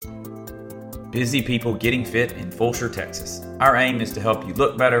busy people getting fit in Fulshear, Texas. Our aim is to help you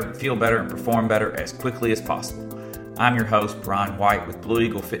look better, feel better, and perform better as quickly as possible. I'm your host, Brian White with Blue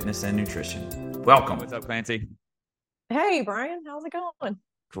Eagle Fitness and Nutrition. Welcome. What's up, Clancy? Hey, Brian, how's it going?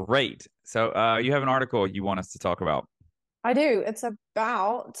 Great. So you have an article you want us to talk about. I do. It's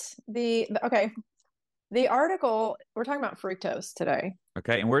about the article, we're talking about fructose today.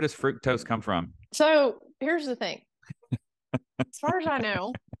 Okay, and where does fructose come from? So here's the thing. As far as I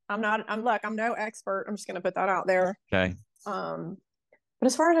know, I'm no expert. I'm just gonna put that out there. Okay. But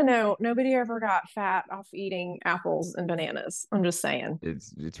as far as I know, nobody ever got fat off eating apples and bananas. I'm just saying.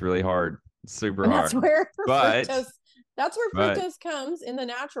 It's really hard. It's super And hard. that's where fructose comes in the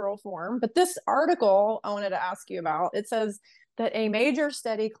natural form. But this article I wanted to ask you about, it says that a major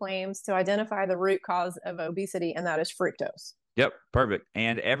study claims to identify the root cause of obesity, and that is fructose. Yep, perfect.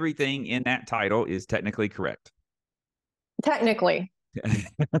 And everything in that title is technically correct. Technically.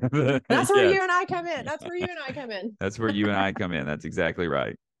 That's where you and I come in. That's where you and I come in. That's where you and I come in. That's exactly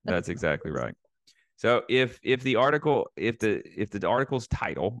right. That's exactly right. So if the article's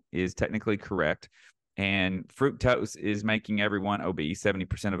title is technically correct, and fructose is making everyone obese,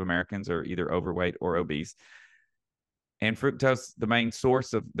 70% of Americans are either overweight or obese. And fructose,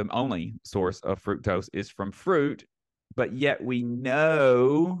 the only source of fructose is from fruit, but yet we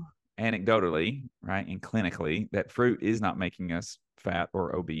know anecdotally, right, and clinically, that fruit is not making us fat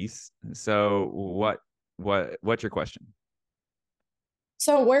or obese. So what's your question?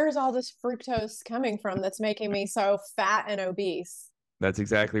 So where's all this fructose coming from that's making me so fat and obese? That's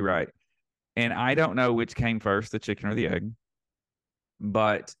exactly right. And I don't know which came first, the chicken or the egg,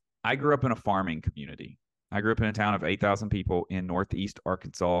 but I grew up in a farming community. I grew up in a town of 8,000 people in Northeast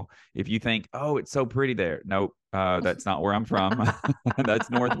Arkansas. If you think, oh, it's so pretty there. Nope, that's not where I'm from. That's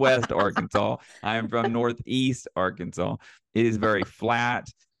Northwest Arkansas. I am from Northeast Arkansas. It is very flat.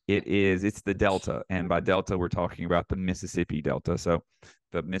 It's the Delta. And by Delta, we're talking about the Mississippi Delta. So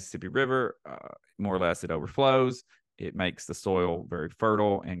the Mississippi River, more or less, it overflows. It makes the soil very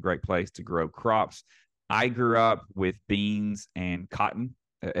fertile and great place to grow crops. I grew up with beans and cotton.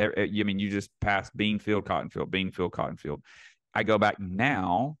 I mean, you just pass bean field, cotton field, bean field, cotton field. I go back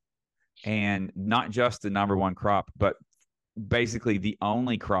now, and not just the number one crop, but basically the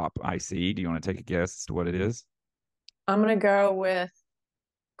only crop I see. Do you want to take a guess as to what it is? I'm going to go with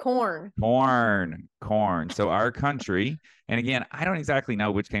corn. Corn. So our country, and again, I don't exactly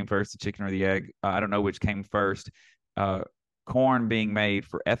know which came first, the chicken or the egg. I don't know which came first. Corn being made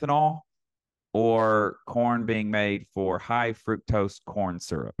for ethanol or corn being made for high fructose corn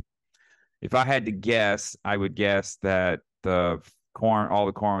syrup. If I had to guess, I would guess that all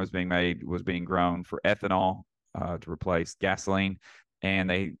the corn was being grown for ethanol to replace gasoline,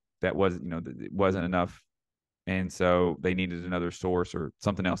 and it wasn't enough, and so they needed another source or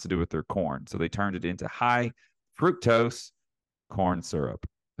something else to do with their corn. So they turned it into high fructose corn syrup.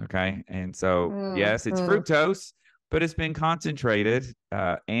 Okay, and so yes, it's fructose, but it's been concentrated,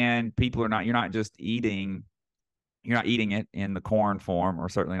 and people you're not eating it in the corn form, or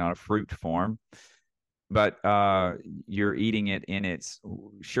certainly not a fruit form, but you're eating it in its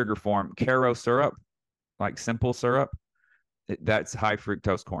sugar form. Caro syrup, like simple syrup, that's high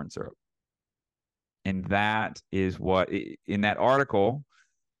fructose corn syrup. And that is in that article,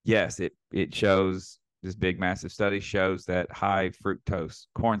 yes, it shows, this big massive study shows that high fructose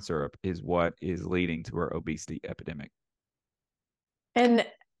corn syrup is what is leading to our obesity epidemic. And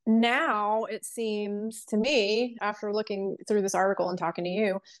now it seems to me, after looking through this article and talking to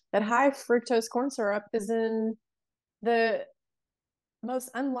you, that high fructose corn syrup is in the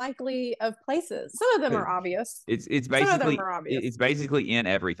most unlikely of places. Some of them are obvious. It's basically, some of them are obvious. It's basically in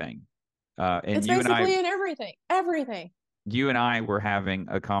everything. And it's basically in everything. Everything. You and I were having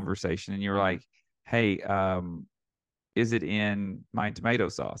a conversation, and you were like, "Hey, is it in my tomato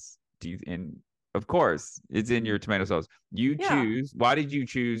sauce? Of course, it's in your tomato sauce. Why did you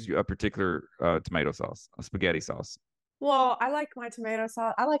choose a particular tomato sauce, a spaghetti sauce? Well, I like my tomato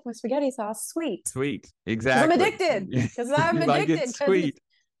sauce. I like my spaghetti sauce sweet. Sweet, exactly. I'm addicted. Because I'm addicted. Like sweet.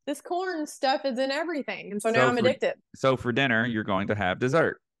 This corn stuff is in everything, and so now I'm addicted. So for dinner, you're going to have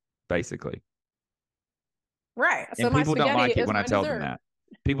dessert, basically. Right. So and people don't like it when I tell them that.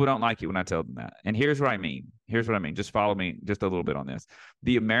 People don't like it when I tell them that. And here's what I mean. Just follow me just a little bit on this.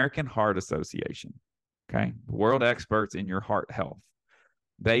 The American Heart Association, okay, world experts in your heart health,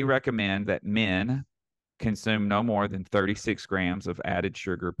 they recommend that men consume no more than 36 grams of added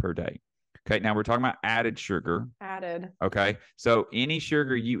sugar per day. Okay, now we're talking about added sugar. Added. Okay, so any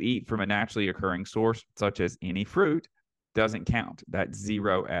sugar you eat from a naturally occurring source, such as any fruit, doesn't count. That's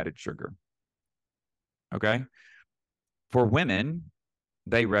zero added sugar. Okay, for women,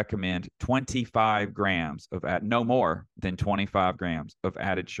 they recommend 25 grams of no more than 25 grams of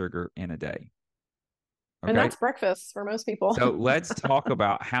added sugar in a day. And Okay. that's breakfast for most people. So let's talk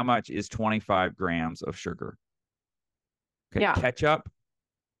about how much is 25 grams of sugar. Okay. Yeah. Ketchup,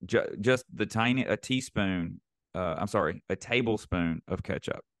 just a teaspoon, I'm sorry, a tablespoon of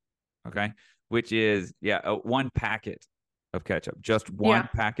ketchup. Okay. Which is, one packet of ketchup, just one Yeah.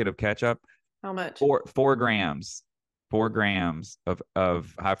 packet of ketchup, How much? 4 grams, 4 grams of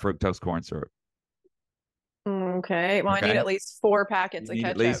high fructose corn syrup. Okay. Well, I need Okay. at least 4 You packets of need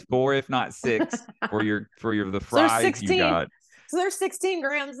at ketchup. least 4, if not 6, the So there's fries you 16. got. So there's 16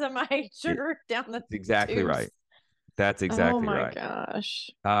 grams of my It, sugar down the it's exactly tubes. right. That's Oh exactly my right. gosh.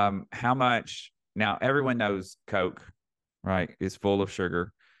 How much? Now everyone knows Coke, right? Is full of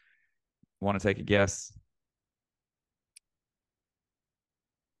sugar. Want to take a guess?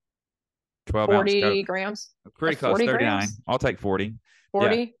 12-ounce 40 Coke. grams. Pretty close. 40 39. grams? I'll take 40. Yeah.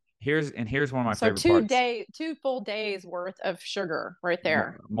 40. Here's one of my So favorite parts. 2 full days worth of sugar right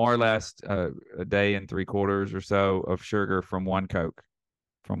there. More or less a day and 3/4 or so of sugar from one Coke.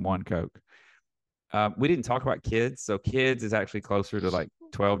 From one Coke. We didn't talk about kids. So kids is actually closer to like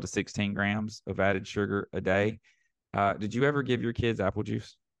 12 to 16 grams of added sugar a day. Did you ever give your kids apple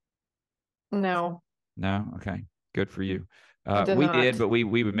juice? No, No? Okay. Good for you. I did We did, not. but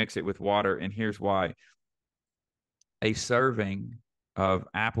we would mix it with water. And here's why. A serving of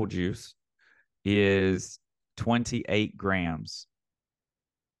apple juice is 28 grams.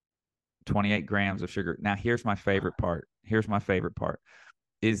 28 grams of sugar. Now, here's my favorite part. Here's my favorite part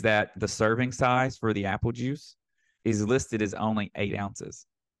is that the serving size for the apple juice is listed as only 8 ounces.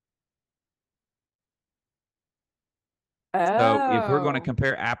 So if we're going to Oh.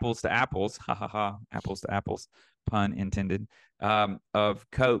 compare apples to apples, ha ha ha, apples to apples, pun intended, of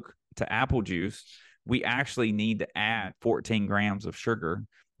Coke to apple juice, we actually need to add 14 grams of sugar,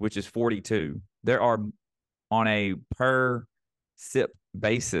 which is 42. There are, on a per sip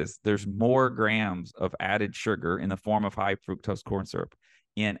basis, there's more grams of added sugar in the form of high fructose corn syrup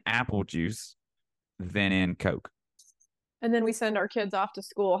in apple juice than in Coke. And then we send our kids off to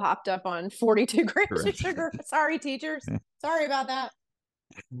school hopped up on 42 grams of Correct. sugar. Sorry, teachers. Sorry about that.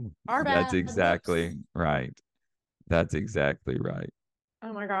 Our That's bad. exactly Whoops. right. That's exactly right.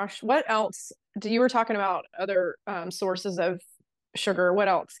 Oh my gosh. What else? You were talking about other sources of sugar. What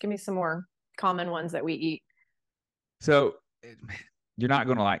else? Give me some more common ones that we eat. So you're not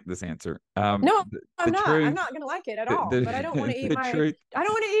going to like this answer. No, The I'm not. I'm truth, not going to like it at the, all. But I don't want to the, eat the my. truth, I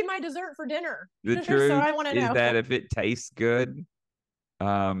don't want to eat my dessert for dinner. the So truth I want to is know. that if it tastes good,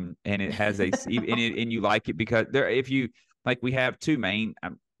 and it has and you like it because if you like, we have two main,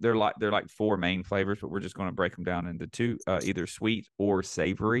 they're like 4 main flavors, but we're just going to break them down into two, either sweet or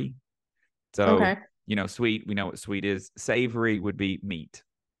savory. So, Okay. sweet, we know what sweet is. Savory would be meat,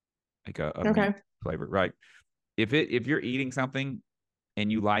 like a meat Okay. flavor, right? If you're eating something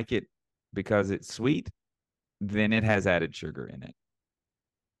and you like it because it's sweet, then it has added sugar in it.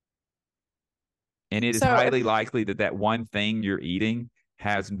 And it is So if highly likely that that one thing you're eating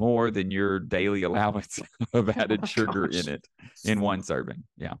has more than your daily allowance of oh added my sugar in gosh. it in one serving.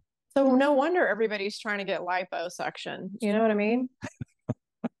 Yeah. So no wonder everybody's trying to get liposuction. You know what I mean?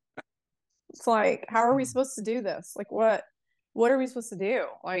 It's like, how are we supposed to do this? Like what are we supposed to do?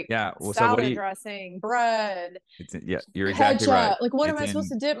 Like Yeah. Well, so what do salad you, dressing, bread, yeah, you're exactly right. ketchup. Like what am It's I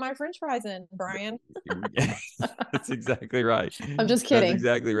supposed in, to dip my French fries in, Brian? that's exactly right. I'm just That's kidding.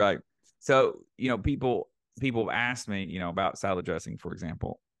 exactly right. So, people ask me, about salad dressing, for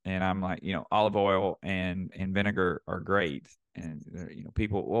example, and I'm like, olive oil and vinegar are great. And,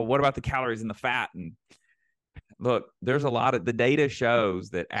 people, well, what about the calories and the fat? And look, there's a lot of the data shows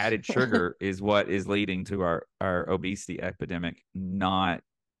that added sugar is what is leading to our obesity epidemic, not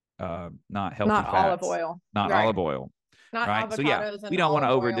healthy Not olive fats, oil. not Right. olive oil. Not Right. So yeah, avocados we and don't want to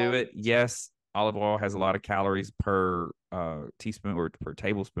olive overdo oil. it. Yes, olive oil has a lot of calories per teaspoon or per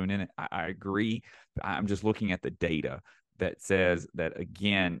tablespoon in it. I agree. I'm just looking at the data that says that,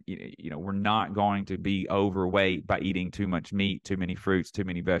 again, we're not going to be overweight by eating too much meat, too many fruits, too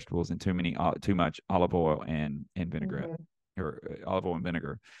many vegetables, and too much olive oil and vinaigrette, Mhm. or olive oil and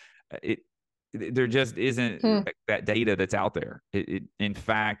vinegar. It There just isn't Hmm. that data that's out there. In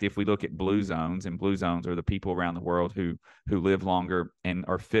fact, if we look at blue zones, and blue zones are the people around the world who live longer and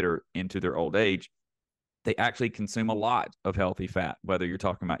are fitter into their old age, they actually consume a lot of healthy fat, whether you're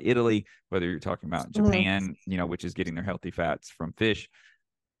talking about Italy, whether you're talking about Mhm. Japan, which is getting their healthy fats from fish.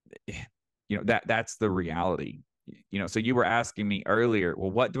 That's the reality. So you were asking me earlier,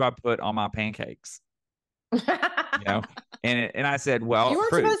 well, what do I put on my pancakes? You know, And I said, well, You weren't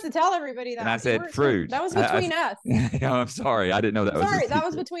fruit. supposed to tell everybody And I that. You said, weren't supposed. fruit. That was between us. I'm sorry. I didn't know that I'm was a sorry, that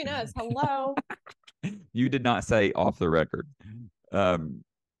was secret. between us. Hello. You did not say off the record. Um,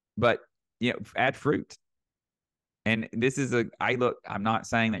 but, add fruit. And this is I'm not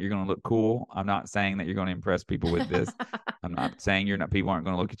saying that you're going to look cool. I'm not saying that you're going to impress people with this. I'm not saying people aren't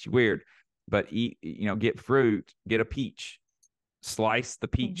going to look at you weird, but eat, get fruit, get a peach, slice the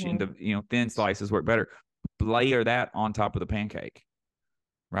peach into, thin slices work better. Layer that on top of the pancake,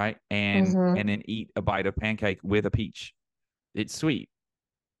 right? And then eat a bite of pancake with a peach. It's sweet.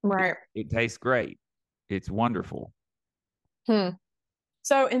 Right. It tastes great. It's wonderful.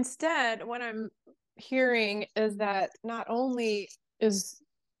 So instead, what I'm hearing is that not only is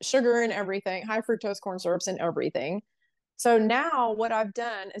sugar in everything, high fructose corn syrup's in everything. So now what I've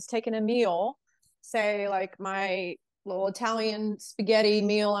done is taken a meal, say like my little Italian spaghetti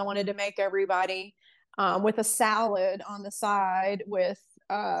meal I wanted to make everybody, with a salad on the side with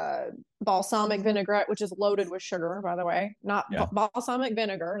balsamic vinaigrette, which is loaded with sugar, by the way, not balsamic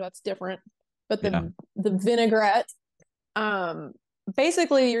vinegar. That's different. But the vinaigrette,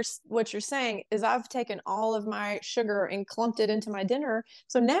 basically what you're saying is I've taken all of my sugar and clumped it into my dinner.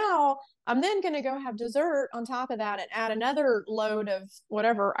 So now I'm then going to go have dessert on top of that and add another load of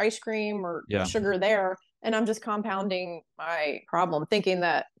whatever ice cream or sugar there. And I'm just compounding my problem, thinking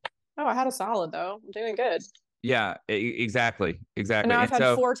that, oh, I had a salad though. I'm doing good. Yeah, exactly. And now I've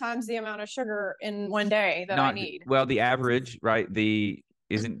had 4 times the amount of sugar in one day that I need. Well, the average, right? The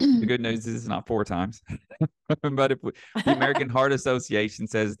good news is it's not 4 times. But the American Heart Association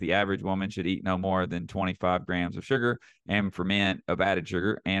says the average woman should eat no more than 25 grams of sugar, and for men of added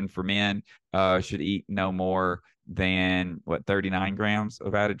sugar, and for men should eat no more than 39 grams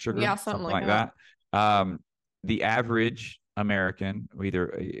of added sugar. Yeah, something like that. The average American,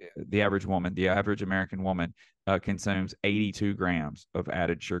 the average woman, the average American woman consumes 82 grams of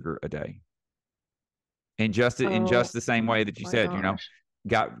added sugar a day. In just the same way that you said,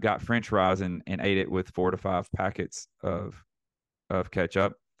 got French fries and ate it with 4 to 5 packets of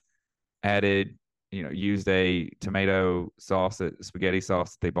ketchup, added, used a tomato sauce, spaghetti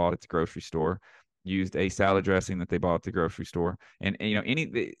sauce that they bought at the grocery store, used a salad dressing that they bought at the grocery store. And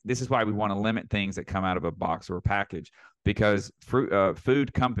this is why we want to limit things that come out of a box or a package, because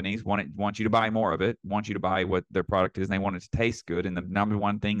food companies want you to buy more of it, want you to buy what their product is, and they want it to taste good. And the number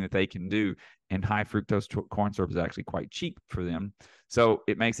one thing that they can do, and high fructose corn syrup is actually quite cheap for them. So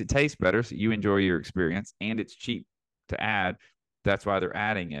it makes it taste better, so you enjoy your experience, and it's cheap to add. That's why they're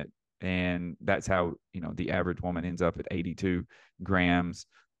adding it. And that's how, the average woman ends up at 82 grams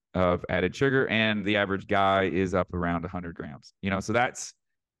of added sugar, and the average guy is up around 100 grams. So that's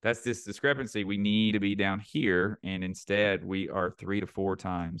this discrepancy. We need to be down here, and instead we are 3 to 4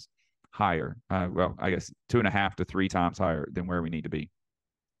 times higher. Well, I guess 2.5 to 3 times higher than where we need to be.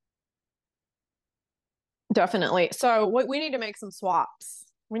 Definitely. So we need to make some swaps.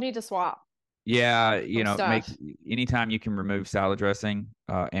 We need to swap. Yeah, anytime you can remove salad dressing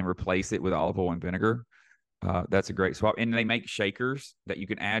and replace it with olive oil and vinegar, that's a great swap. And they make shakers that you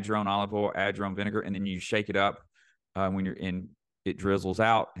can add your own olive oil, add your own vinegar, and then you shake it up when you're in. It drizzles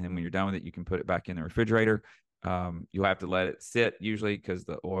out, and then when you're done with it, you can put it back in the refrigerator. You'll have to let it sit usually because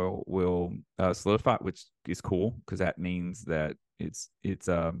the oil will solidify, which is cool because that means that it's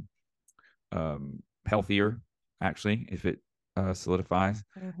healthier actually if it solidifies,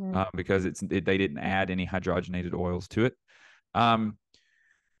 because they didn't add any hydrogenated oils to it. So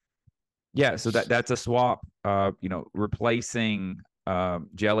that's a swap. Replacing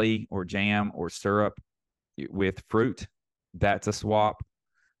jelly or jam or syrup with fruit, that's a swap.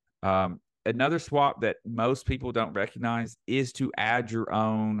 Another swap that most people don't recognize is to add your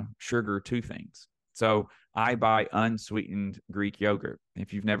own sugar to things. So I buy unsweetened Greek yogurt.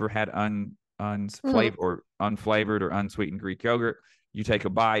 If you've never had unflavored or unsweetened Greek yogurt, you take a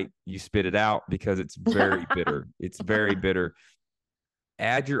bite, you spit it out because it's very bitter. It's very bitter.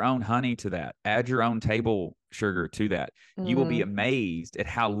 Add your own honey to that. Add your own table sugar to that. You will be amazed at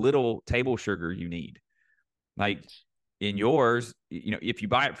how little table sugar you need. Like in yours, if you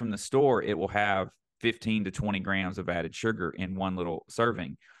buy it from the store, it will have 15 to 20 grams of added sugar in one little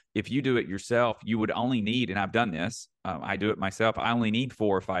serving. If you do it yourself, you would only need, and I've done this, I do it myself, I only need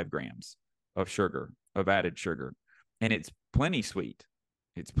 4 or 5 grams of sugar, of added sugar. And it's plenty sweet.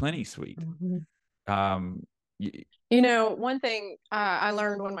 It's plenty sweet. One thing I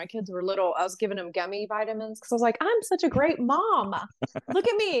learned when my kids were little, I was giving them gummy vitamins because I was like, I'm such a great mom. Look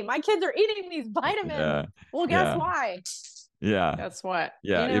at me. My kids are eating these vitamins. Yeah. Well, guess why? Yeah. Guess what?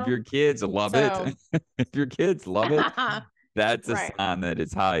 Yeah. If your kids love it, that's a sign that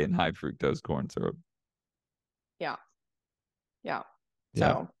it's high in high fructose corn syrup. Yeah. Yeah.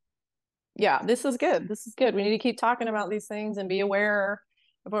 Yeah. So, yeah, this is good. This is good. We need to keep talking about these things and be aware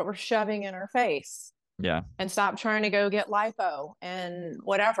of what we're shoving in our face Yeah. and stop trying to go get lipo and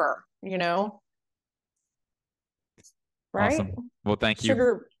whatever, right? Awesome. Well, thank you.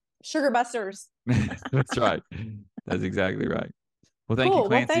 Sugar busters. That's right. That's exactly right. Well, thank you, Cool.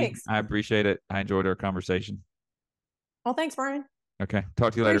 Well, Clancy. thanks. I appreciate it. I enjoyed our conversation. Well, thanks, Brian. Okay.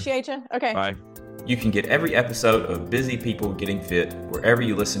 Talk to you later. Appreciate you. Okay. Bye. You can get every episode of Busy People Getting Fit wherever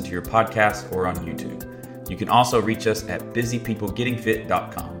you listen to your podcast or on YouTube. You can also reach us at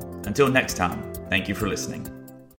busypeoplegettingfit.com. Until next time, thank you for listening.